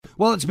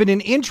Well, it's been an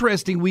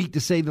interesting week,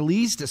 to say the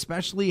least,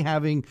 especially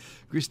having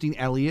Christine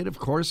Elliott, of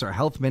course, our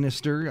health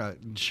minister,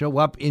 show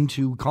up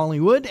into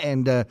Collingwood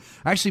and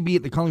actually be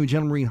at the Collingwood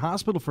General Marine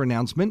Hospital for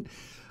announcement.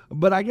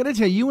 But I got to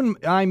tell you, and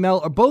I,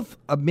 Mel, are both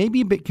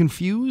maybe a bit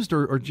confused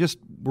or just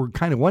we're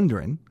kind of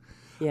wondering.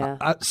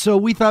 Yeah. So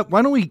we thought,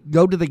 why don't we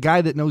go to the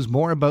guy that knows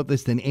more about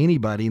this than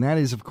anybody, and that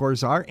is, of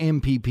course, our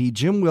MPP,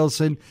 Jim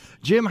Wilson.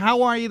 Jim,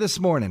 how are you this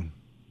morning?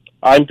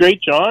 I'm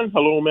great, John.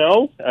 Hello,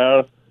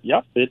 Mel.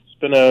 Yeah, it's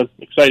been an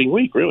exciting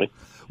week, really.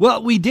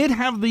 Well, we did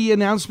have the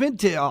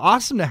announcement.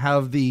 Awesome to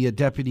have the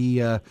Deputy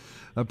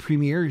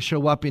Premier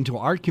show up into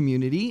our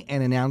community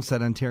and announce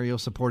that Ontario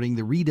is supporting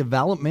the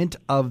redevelopment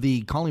of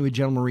the Collingwood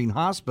General Marine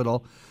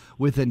Hospital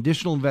with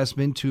additional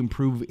investment to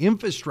improve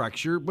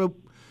infrastructure. But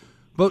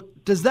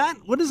what does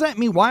that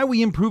mean? Why are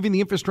we improving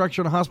the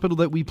infrastructure in a hospital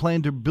that we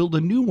plan to build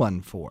a new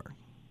one for?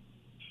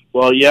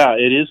 Well, yeah,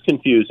 it is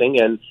confusing,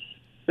 and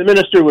the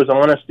minister was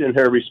honest in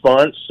her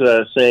response,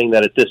 saying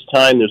that at this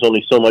time there's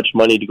only so much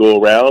money to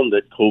go around,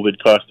 that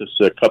COVID cost us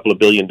a couple of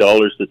 $1 billion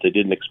that they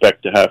didn't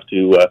expect to have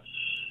to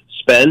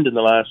spend in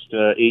the last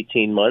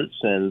 18 months,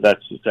 and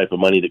that's the type of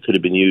money that could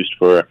have been used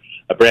for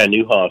a brand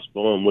new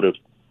hospital, and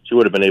she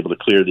would have been able to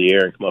clear the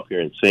air and come up here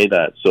and say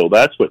that. So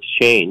that's what's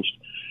changed.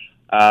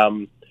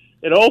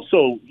 It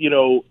also,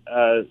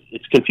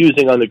 it's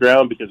confusing on the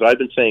ground because I've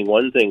been saying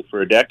one thing for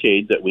a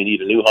decade, that we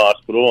need a new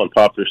hospital on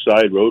Poplar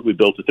Side Road. We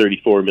built a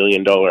 $34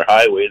 million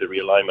highway, the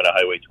realignment of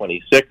Highway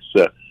 26,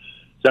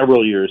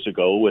 several years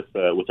ago with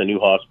a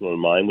new hospital in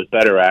mind, with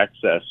better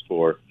access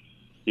for,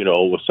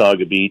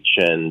 Wasaga Beach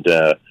and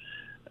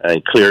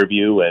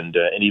Clearview and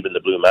even the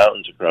Blue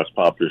Mountains across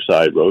Poplar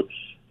Side Road.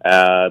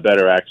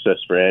 Better access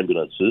for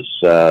ambulances.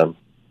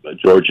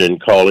 Georgian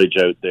College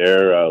out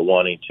there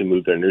wanting to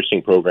move their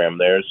nursing program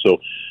there. So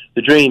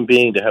the dream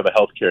being to have a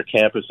healthcare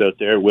campus out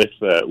there with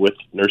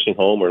nursing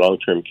home or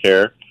long-term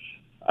care.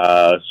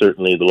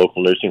 Certainly the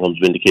local nursing homes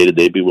have indicated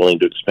they'd be willing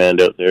to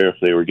expand out there if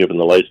they were given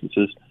the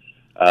licenses.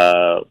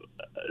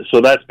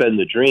 So that's been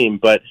the dream.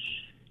 But,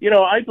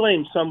 I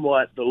blame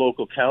somewhat the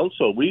local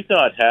council. We've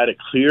not had a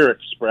clear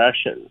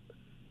expression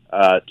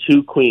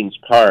to Queen's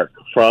Park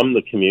from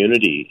the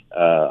community,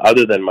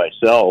 other than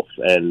myself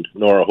and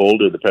Nora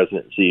Holder, the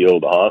president and CEO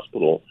of the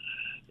hospital,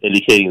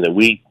 indicating that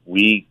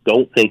we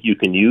don't think you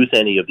can use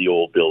any of the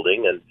old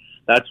building, and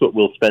that's what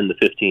we'll spend the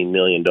 $15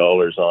 million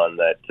on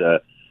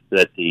that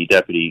the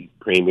Deputy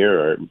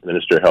Premier or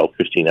Minister of Health,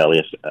 Christine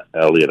Elliott,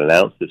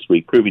 announced this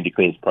week, proving to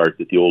Queen's Park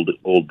that the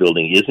old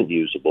building isn't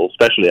usable,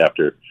 especially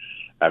after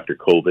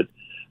COVID.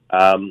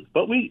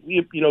 But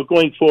we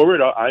going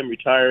forward, I'm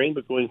retiring,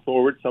 but going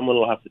forward, someone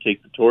will have to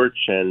take the torch,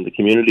 and the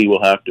community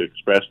will have to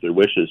express their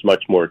wishes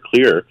much more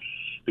clear,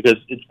 because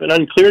it's been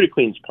unclear to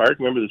Queen's Park.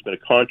 Remember, there's been a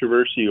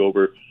controversy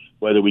over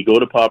whether we go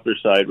to Poplar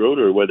Side Road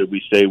or whether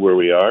we stay where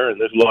we are, and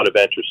there's a lot of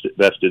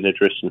vested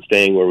interest in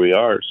staying where we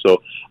are.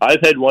 So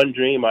I've had one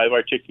dream. I've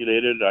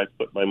articulated. I've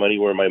put my money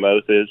where my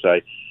mouth is.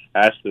 I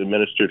asked the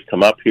minister to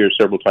come up here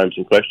several times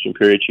in question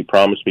period. She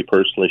promised me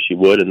personally she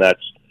would, and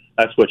that's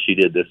what she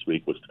did this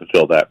week, was to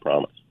fulfill that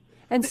promise.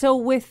 And so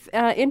with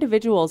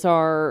individuals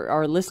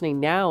are listening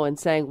now and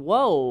saying,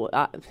 whoa,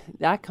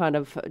 that kind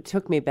of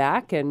took me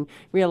back, and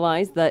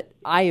realized that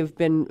I have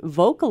been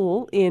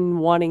vocal in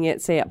wanting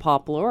it, say, at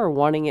Poplar, or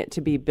wanting it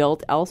to be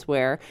built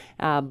elsewhere.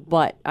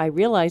 But I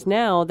realize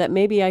now that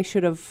maybe I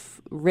should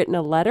have written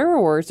a letter,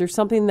 or is there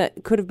something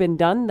that could have been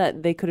done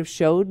that they could have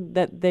showed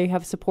that they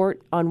have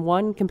support on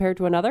one compared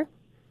to another?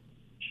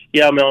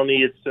 Yeah,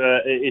 Melanie,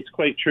 it's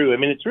quite true. I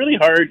mean, it's really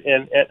hard,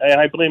 and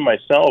I blame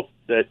myself,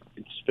 that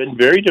it's been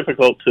very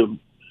difficult to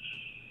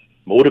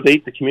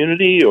motivate the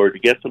community or to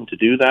get them to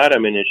do that. I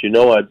mean, as you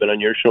know, I've been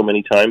on your show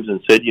many times and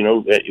said,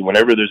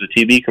 whenever there's a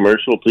TV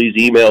commercial, please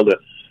email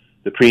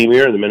the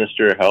Premier and the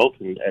Minister of Health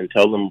and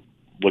tell them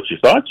what your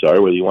thoughts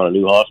are, whether you want a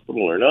new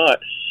hospital or not.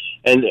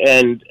 And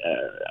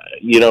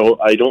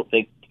I don't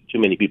think too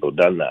many people have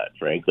done that,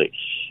 frankly.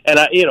 And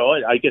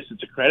I guess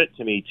it's a credit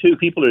to me too.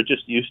 People are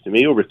just used to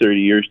me over 30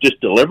 years, just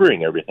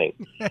delivering everything.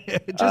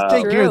 Just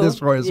take care of this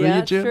for us, will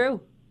you, Jim?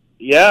 True.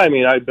 Yeah, I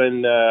mean, I've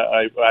been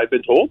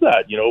told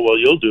that, well,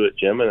 you'll do it,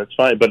 Jim, and it's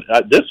fine. But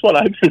this one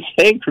I've been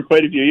saying for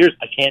quite a few years,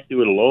 I can't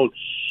do it alone.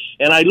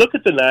 And I look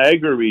at the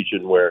Niagara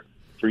region, where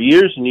for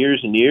years and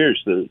years and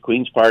years, the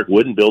Queen's Park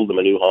wouldn't build them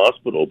a new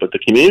hospital, but the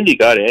community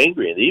got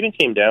angry, and they even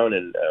came down,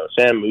 and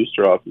Sam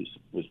Oosterhoff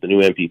was the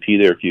new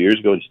MPP there a few years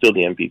ago, and still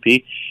the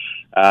MPP.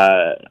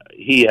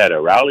 He had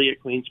a rally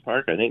at Queen's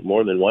Park, I think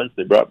more than once.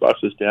 They brought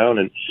buses down,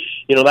 and,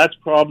 that's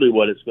probably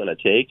what it's going to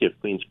take if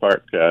Queen's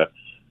Park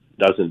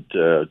doesn't,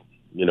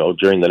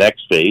 during the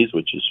next phase,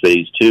 which is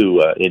phase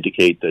 2,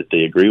 indicate that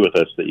they agree with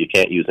us that you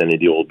can't use any of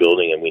the old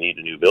building and we need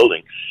a new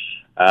building,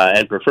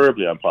 and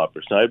preferably on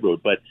Poplar Side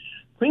Road. But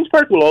Queen's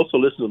Park will also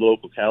listen to the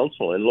local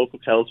council, and local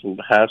council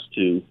has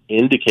to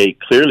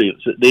indicate clearly.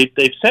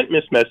 They've sent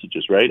missed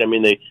messages, right? I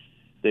mean,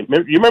 you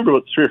remember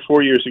about 3 or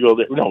 4 years ago,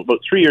 about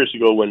 3 years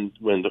ago when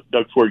the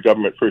Doug Ford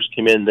government first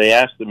came in, they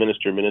asked the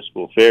Minister of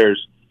Municipal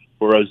Affairs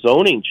for a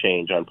zoning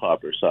change on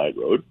Poplar Side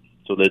Road.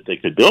 so that they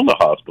could build a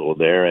hospital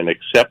there and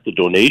accept the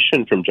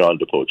donation from John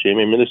DePoche. I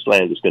mean, this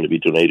land is going to be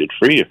donated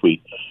free if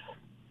we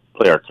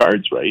play our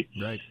cards right.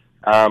 Right.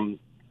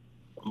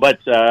 But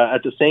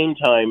at the same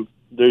time,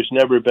 there's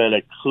never been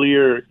a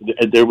clear.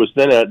 There was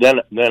then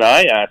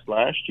I asked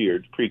last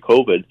year,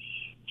 pre-COVID,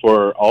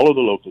 for all of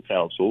the local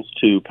councils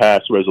to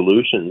pass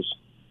resolutions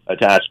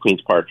to ask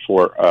Queen's Park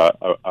for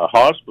a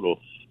hospital.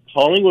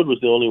 Collingwood was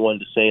the only one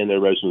to say in their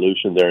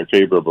resolution they're in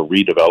favor of a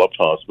redeveloped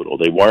hospital.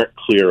 They weren't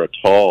clear at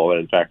all, and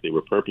in fact, they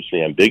were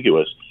purposely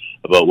ambiguous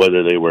about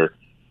whether they were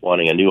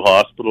wanting a new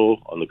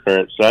hospital on the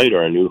current site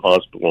or a new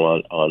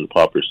hospital on the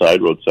Poplar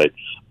Side Road site.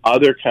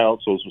 Other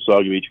councils,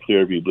 Wasaga Beach,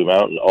 Clearview, Blue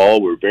Mountain,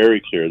 all were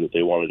very clear that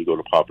they wanted to go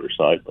to Poplar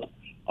Side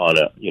on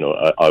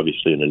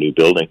obviously in a new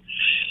building.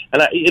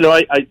 And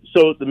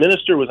so the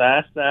minister was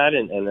asked that,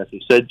 and as I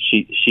said,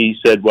 she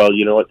said, well,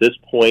 at this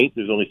point,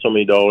 there's only so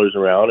many dollars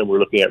around, and we're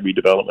looking at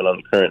redevelopment on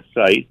the current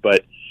site.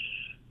 But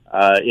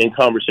in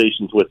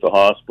conversations with the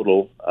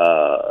hospital,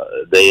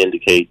 they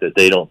indicate that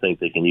they don't think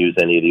they can use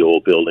any of the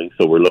old buildings,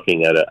 so we're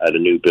looking at a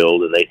new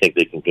build, and they think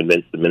they can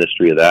convince the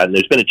ministry of that. And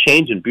there's been a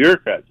change in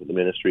bureaucrats in the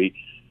ministry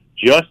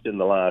just in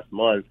the last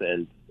month,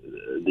 and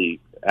the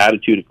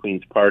attitude of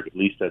Queen's Park, at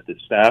least at the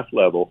staff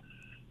level,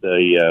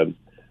 the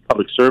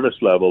public service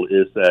level,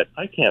 is that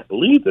I can't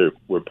believe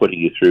we're putting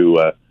you through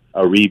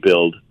a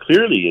rebuild.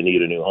 Clearly, you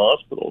need a new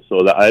hospital.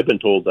 So I've been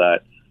told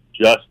that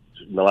just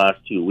in the last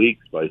 2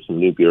 weeks by some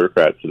new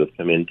bureaucrats that have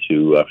come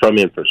into from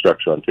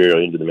Infrastructure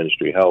Ontario into the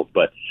Ministry of Health.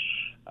 But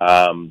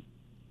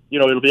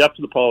it'll be up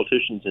to the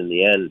politicians in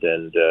the end,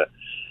 and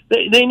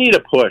they need a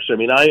push. I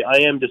mean,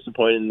 I am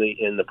disappointed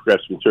in the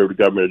Progressive Conservative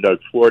government of Doug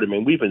Ford. I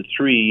mean, we've been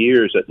 3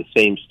 years at the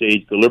same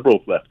stage the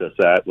Liberals left us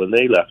at when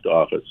they left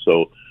office.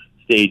 So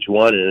stage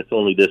one, and it's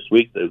only this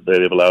week that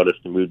they've allowed us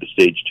to move to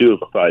stage 2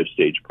 of a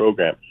 5-stage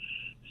program.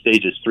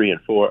 Stages 3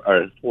 and 4,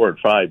 or 4 and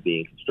 5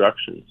 being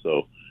construction.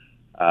 So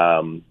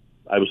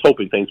I was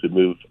hoping things would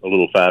move a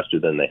little faster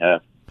than they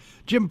have.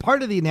 Jim,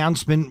 part of the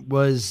announcement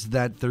was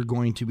that they're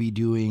going to be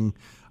doing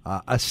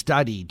a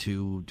study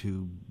to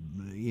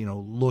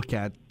look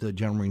at the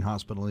General Marine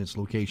Hospital and its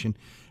location.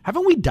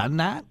 Haven't we done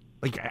that?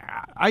 Like,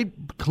 I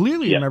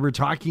clearly remember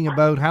talking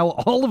about how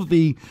all of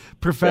the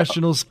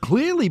professionals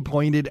clearly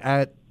pointed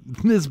at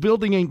this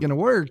building ain't going to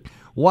work.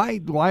 Why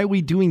are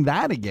we doing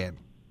that again?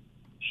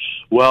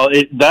 Well,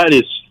 that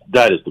is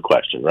the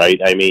question,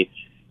 right? I mean,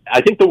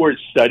 I think the word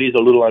study is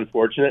a little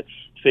unfortunate.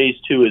 Phase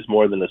 2 is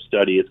more than a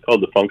study. It's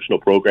called the functional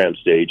program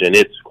stage, and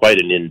it's quite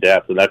an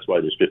in-depth, and that's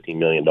why there's $15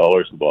 million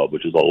involved,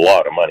 which is a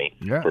lot of money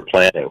for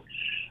planning.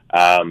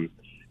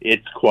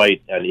 It's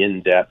quite an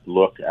in-depth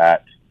look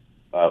at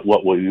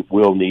what we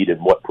will need and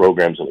what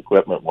programs and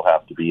equipment will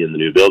have to be in the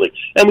new building.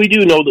 And we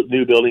do know that the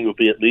new building will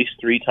be at least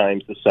 3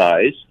 times the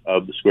size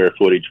of the square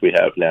footage we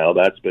have now.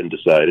 That's been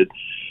decided.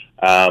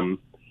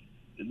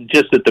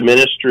 Just that the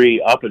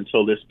ministry, up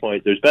until this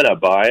point, there's been a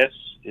bias.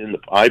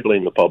 I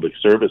blame the public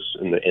service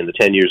in the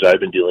 10 years I've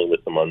been dealing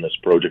with them on this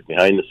project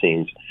behind the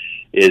scenes.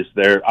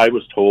 I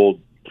was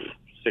told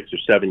 6 or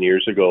 7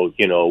 years ago,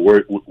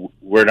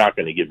 we're not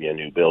going to give you a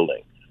new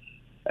building,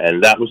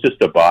 and that was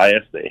just a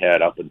bias they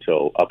had up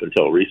until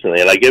recently.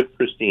 And I give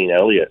Christine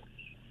Elliott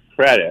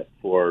credit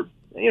for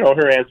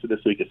her answer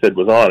this week. I said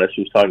was honest.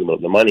 She was talking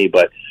about the money,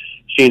 but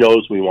she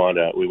knows we want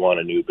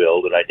a new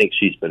build, and I think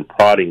she's been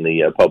prodding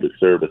the public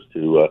service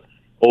to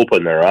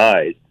open their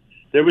eyes.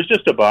 There was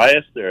just a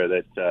bias there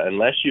that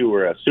unless you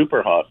were a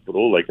super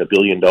hospital, like a $1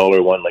 billion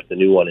one, like the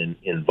new one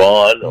in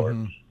Vaughan, or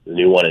the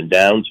new one in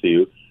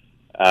Downsview,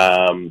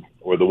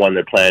 or the one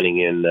they're planning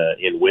in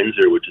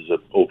Windsor, which is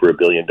over $1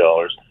 billion.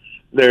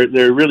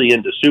 They're really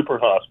into super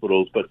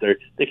hospitals, but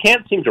they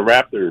can't seem to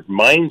wrap their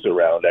minds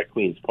around at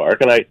Queen's Park.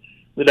 And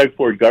the Doug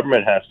Ford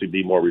government has to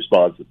be more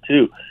responsive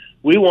too.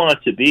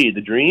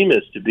 The dream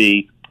is to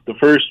be the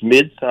first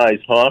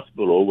mid-sized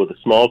hospital with a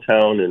small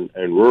town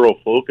and rural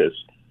focus,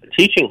 a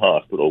teaching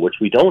hospital, which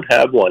we don't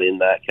have one in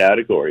that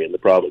category in the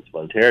province of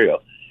Ontario,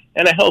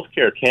 and a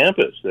healthcare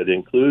campus that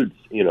includes,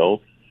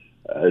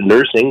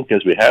 nursing,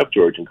 because we have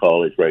Georgian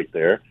College right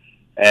there,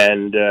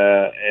 and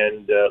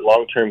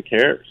long-term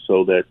care,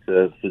 so that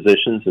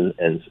physicians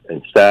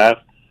and staff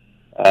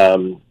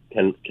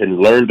can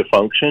learn to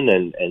function,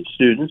 and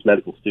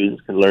medical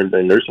students can learn,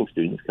 and nursing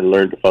students can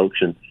learn to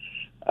function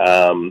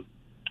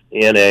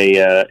in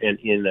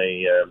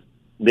a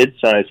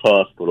mid-sized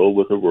hospital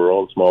with a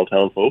rural and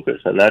small-town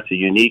focus, and that's a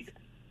unique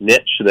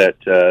niche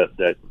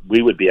that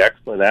we would be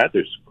excellent at.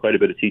 There's quite a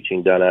bit of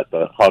teaching done at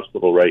the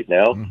hospital right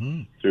now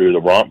through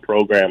the ROMP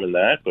program and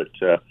that, but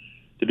to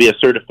be a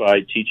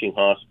certified teaching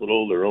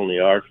hospital, there only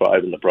are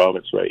 5 in the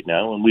province right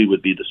now, and we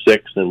would be the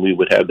 6th, and we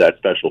would have that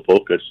special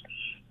focus.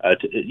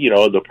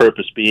 The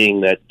purpose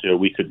being that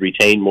we could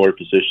retain more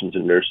physicians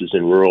and nurses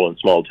in rural and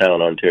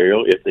small-town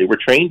Ontario if they were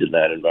trained in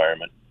that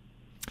environment.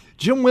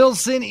 Jim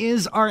Wilson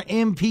is our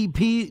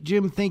MPP.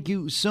 Jim, thank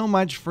you so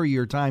much for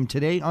your time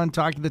today on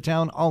Talk to the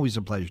Town. Always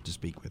a pleasure to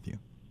speak with you.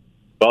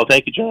 Well,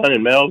 thank you, John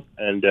and Mel,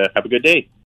 and have a good day.